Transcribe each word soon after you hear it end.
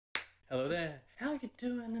Hello there, how you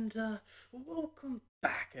doing? And welcome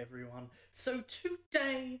back everyone. So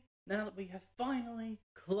today, now that we have finally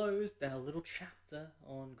closed our little chapter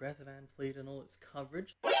on Greta Van Fleet and all its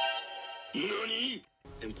coverage. NANI?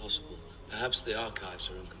 Impossible. Perhaps the archives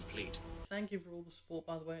are incomplete. Thank you for all the support,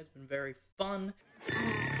 by the way, it's been very fun.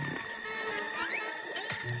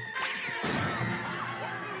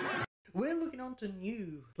 We're looking on to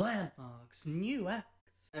new landmarks, new acts,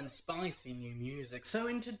 and spicy new music. So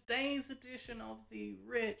in today's edition of the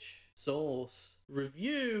Rich Sauce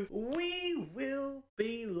Review, we will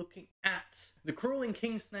be looking at the Crawling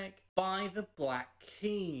Kingsnake by the Black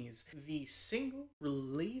Keys, the single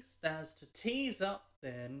released as to tease up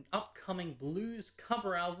their upcoming blues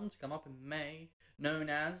cover album to come up in May, known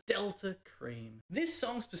as Delta Cream. This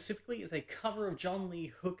song specifically is a cover of John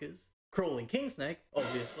Lee Hooker's Crawling Kingsnake,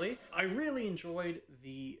 obviously. I really enjoyed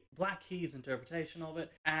the Black Keys interpretation of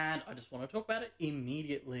it, and I just want to talk about it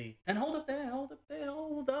immediately. And hold up there, hold up there,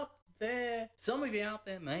 hold up there. Some of you out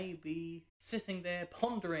there may be sitting there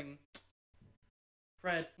pondering,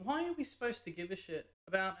 Fred, why are we supposed to give a shit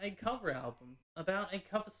about a cover album, about a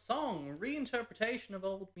cover song, reinterpretation of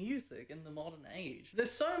old music in the modern age? There's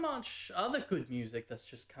so much other good music that's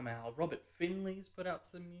just come out. Robert Finley's put out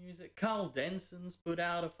some music. Carl Denson's put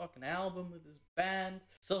out a fucking album with his band.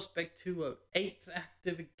 Suspect 208's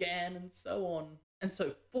active again, and so on, and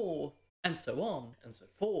so forth, and so on, and so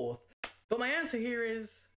forth. But my answer here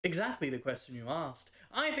is exactly the question you asked.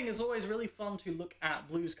 I think it's always really fun to look at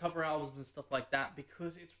blues cover albums and stuff like that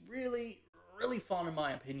because it's really fun, in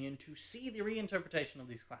my opinion, to see the reinterpretation of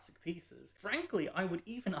these classic pieces. Frankly, I would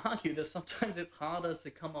even argue that sometimes it's harder to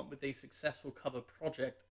come up with a successful cover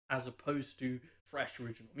project as opposed to fresh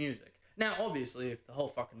original music. Now, obviously, if the whole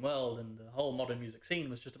fucking world and the whole modern music scene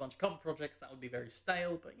was just a bunch of cover projects, that would be very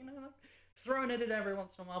stale, but, you know, like, throwing it in every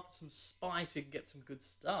once in a while for some spice, you can get some good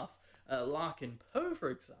stuff. LarkinPoe, for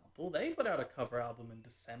example, they put out a cover album in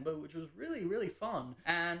December, which was really fun,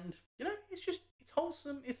 and, you know, it's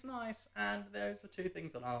wholesome, it's nice, and those are two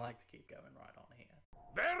things that I like to keep going right on here.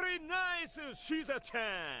 Very nice,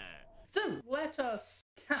 Shiza-chan! So, let us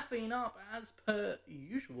caffeine up as per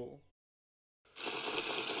usual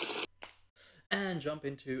and jump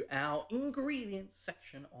into our ingredients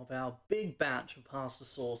section of our big batch of pasta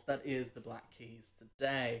sauce that is the Black Keys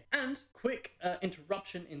today. And quick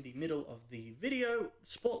interruption in the middle of the video.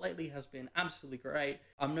 Support lately has been absolutely great.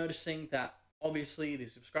 I'm noticing that obviously the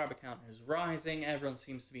subscriber count is rising. Everyone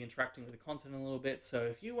seems to be interacting with the content a little bit. So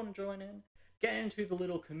if you want to join in, get into the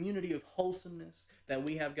little community of wholesomeness that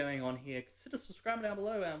we have going on here, consider subscribing down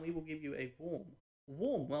below and we will give you a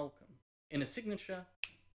warm welcome in a signature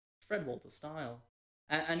Fred Walter style.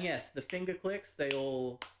 And yes, the finger clicks, they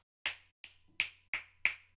all...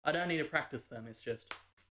 I don't need to practice them, it's just...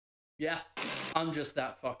 yeah, I'm just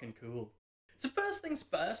that fucking cool. So first things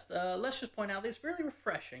first, let's just point out that it's really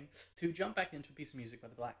refreshing to jump back into a piece of music by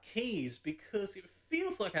the Black Keys because it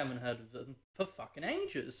feels like I haven't heard of them for fucking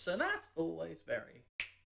ages, so that's always very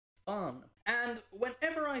fun. And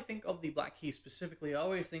whenever I think of the Black Keys specifically, I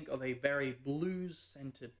always think of a very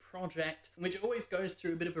blues-centered project, which always goes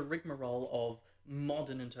through a bit of a rigmarole of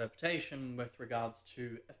modern interpretation with regards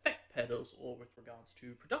to effect pedals or with regards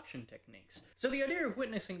to production techniques. So the idea of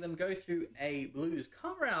witnessing them go through a blues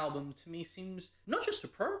cover album to me seems not just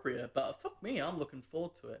appropriate, but fuck me, I'm looking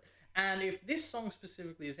forward to it. And if this song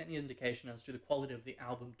specifically is any indication as to the quality of the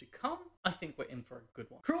album to come, I think we're in for a good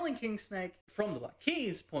one. Crawling Kingsnake, from the Black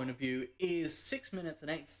Keys' point of view, is 6 minutes and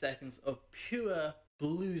 8 seconds of pure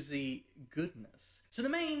bluesy goodness. So the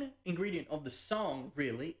main ingredient of the song,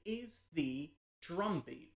 really, is the drum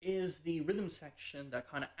beat, is the rhythm section that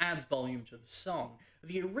kind of adds volume to the song.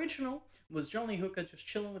 The original was John Lee Hooker just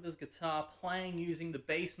chilling with his guitar, playing using the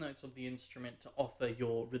bass notes of the instrument to offer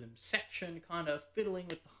your rhythm section, kind of fiddling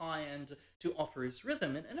with the high end to offer his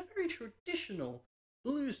rhythm in a very traditional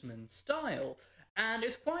bluesman style. And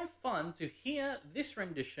it's quite fun to hear this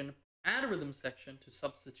rendition add a rhythm section to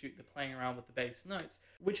substitute the playing around with the bass notes,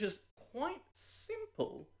 which is quite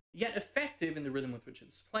simple, yet effective in the rhythm with which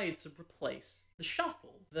it's played to replace the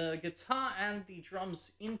shuffle. The guitar and the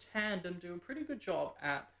drums in tandem do a pretty good job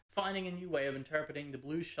at finding a new way of interpreting the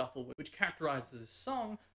blues shuffle which characterizes this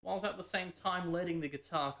song, whilst at the same time letting the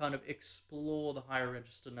guitar kind of explore the higher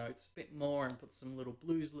register notes a bit more and put some little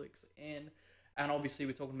blues licks in. And obviously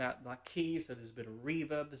we're talking about Black Keys, so there's a bit of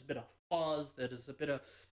reverb, there's a bit of fuzz, there's a bit of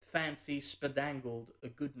fancy spadangled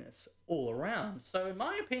goodness all around. So in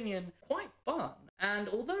my opinion, quite fun. And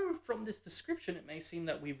although from this description it may seem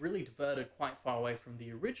that we've really diverted quite far away from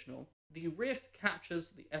the original, the riff captures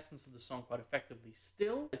the essence of the song quite effectively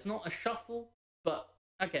still. It's not a shuffle, but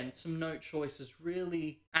Again, some note choices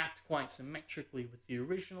really act quite symmetrically with the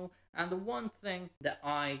original, and the one thing that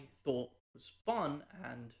I thought was fun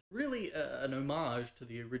and really an homage to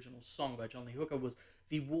the original song by John Lee Hooker was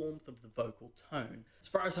the warmth of the vocal tone. As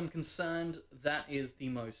far as I'm concerned, that is the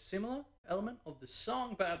most similar element of the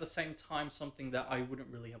song, but at the same time something that I wouldn't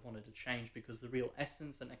really have wanted to change, because the real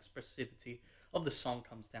essence and expressivity of the song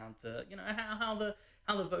comes down to, you know, how the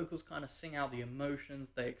vocals kind of sing out the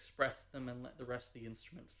emotions, they express them, and let the rest of the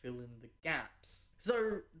instrument fill in the gaps.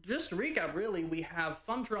 So, just to recap, really, we have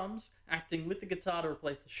fun drums acting with the guitar to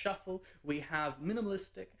replace the shuffle. We have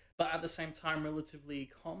minimalistic, but at the same time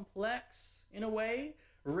relatively complex, in a way,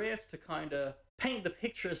 riff to kind of paint the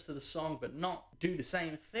picture as to the song, but not do the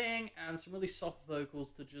same thing, and some really soft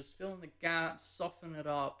vocals to just fill in the gaps, soften it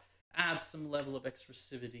up, add some level of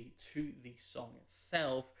expressivity to the song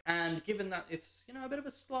itself. And given that it's, you know, a bit of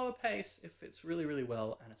a slower pace, it fits really, really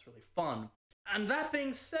well, and it's really fun. And that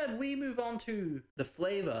being said, we move on to the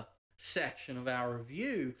flavor section of our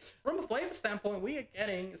review. From a flavor standpoint, we are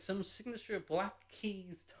getting some signature Black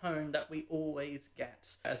Keys tone that we always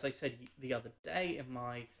get. As I said the other day in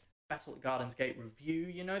my Battle at Garden's Gate review,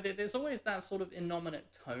 you know, there's always that sort of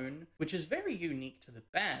innominate tone, which is very unique to the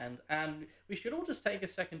band, and we should all just take a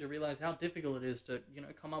second to realize how difficult it is to, you know,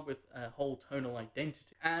 come up with a whole tonal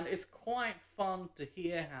identity. And it's quite fun to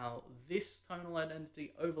hear how this tonal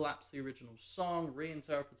identity overlaps the original song,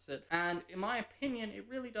 reinterprets it, and in my opinion, it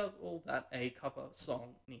really does all that a cover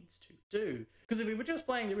song needs to do. Because if we were just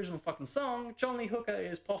playing the original fucking song, John Lee Hooker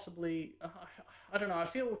is possibly, I don't know, I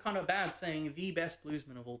feel kind of bad saying the best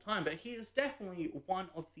bluesman of all time, but he is definitely one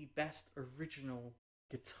of the best original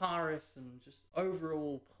guitarists and just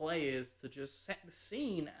overall players to just set the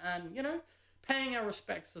scene. And, you know, paying our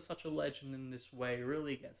respects to such a legend in this way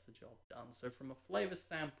really gets the job done. So from a flavor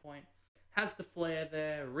standpoint, has the flair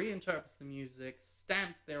there, reinterprets the music,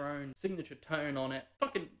 stamps their own signature tone on it.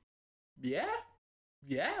 Fucking, yeah.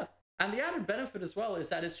 And the added benefit as well is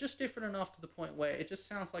that it's just different enough to the point where it just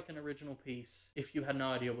sounds like an original piece if you had no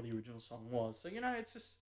idea what the original song was. So, you know, it's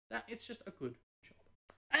just a good job.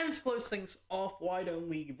 And to close things off, why don't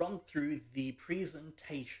we run through the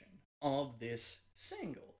presentation of this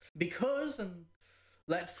single? Because, and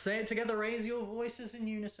let's say it together, raise your voices in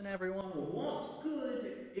unison, everyone. What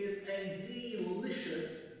good is a delicious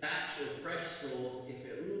batch of fresh sauce if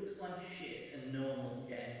it looks like shit and no one wants to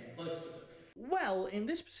get anywhere close to it? Well, in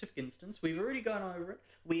this specific instance, we've already gone over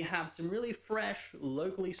it. We have some really fresh,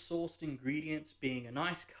 locally sourced ingredients, being a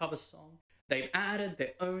nice cover song. They've added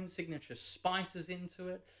their own signature spices into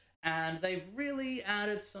it, and they've really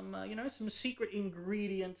added some, you know, some secret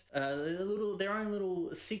ingredient, their own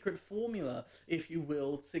little secret formula, if you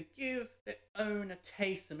will, to give their own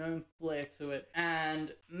taste and own flair to it,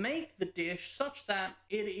 and make the dish such that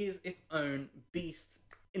it is its own beast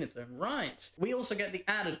in its own right. We also get the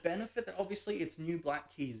added benefit that obviously it's new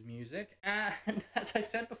Black Keys music, and as I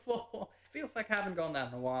said before, it feels like I haven't gone that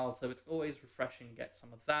in a while, so it's always refreshing to get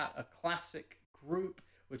some of that. A classic group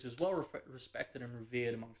which is well respected and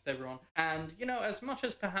revered amongst everyone. And, you know, as much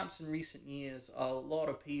as perhaps in recent years, a lot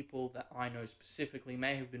of people that I know specifically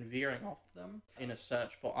may have been veering off them in a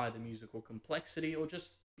search for either musical complexity or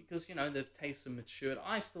just because, you know, their tastes have matured,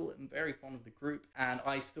 I still am very fond of the group, and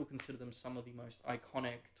I still consider them some of the most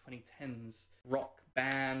iconic 2010s rock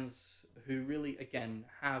bands who really, again,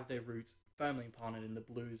 have their roots firmly implanted in the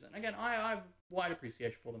blues. And again, I have wide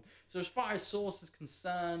appreciation for them. So as far as sauce is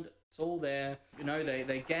concerned, it's all there. You know,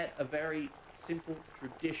 they get a very simple,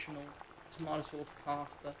 traditional tomato sauce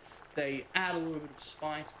pasta. They add a little bit of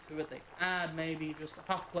spice to it. They add maybe just a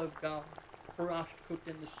half clove of garlic, crushed, cooked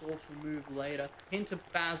in the sauce, removed later, hint of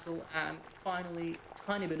basil, and finally a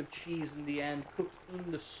tiny bit of cheese in the end, cooked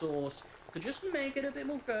in the sauce to just make it a bit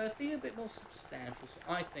more girthy, a bit more substantial. So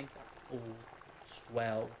I think that's all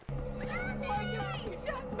swell.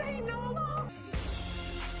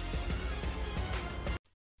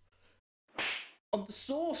 On the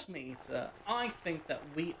sauce meter, I think that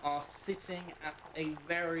we are sitting at a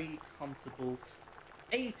very comfortable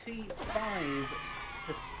 85%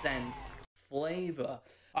 flavor.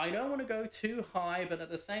 I don't want to go too high, but at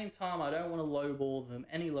the same time, I don't want to lowball them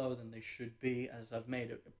any lower than they should be, as I've made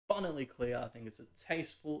it abundantly clear. I think it's a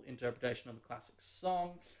tasteful interpretation of a classic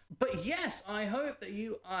song. But yes, I hope that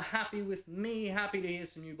you are happy with me, happy to hear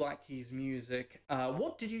some new Black Keys music.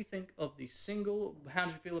 What did you think of the single? How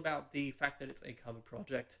did you feel about the fact that it's a cover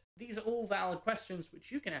project? These are all valid questions which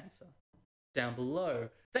you can answer down below.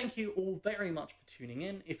 Thank you all very much for tuning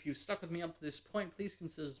in. If you've stuck with me up to this point, please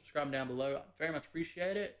consider subscribing down below. I very much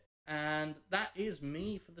appreciate it. And that is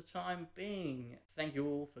me for the time being. Thank you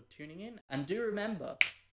all for tuning in. And do remember,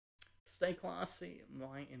 Stay classy,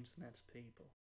 my internet people.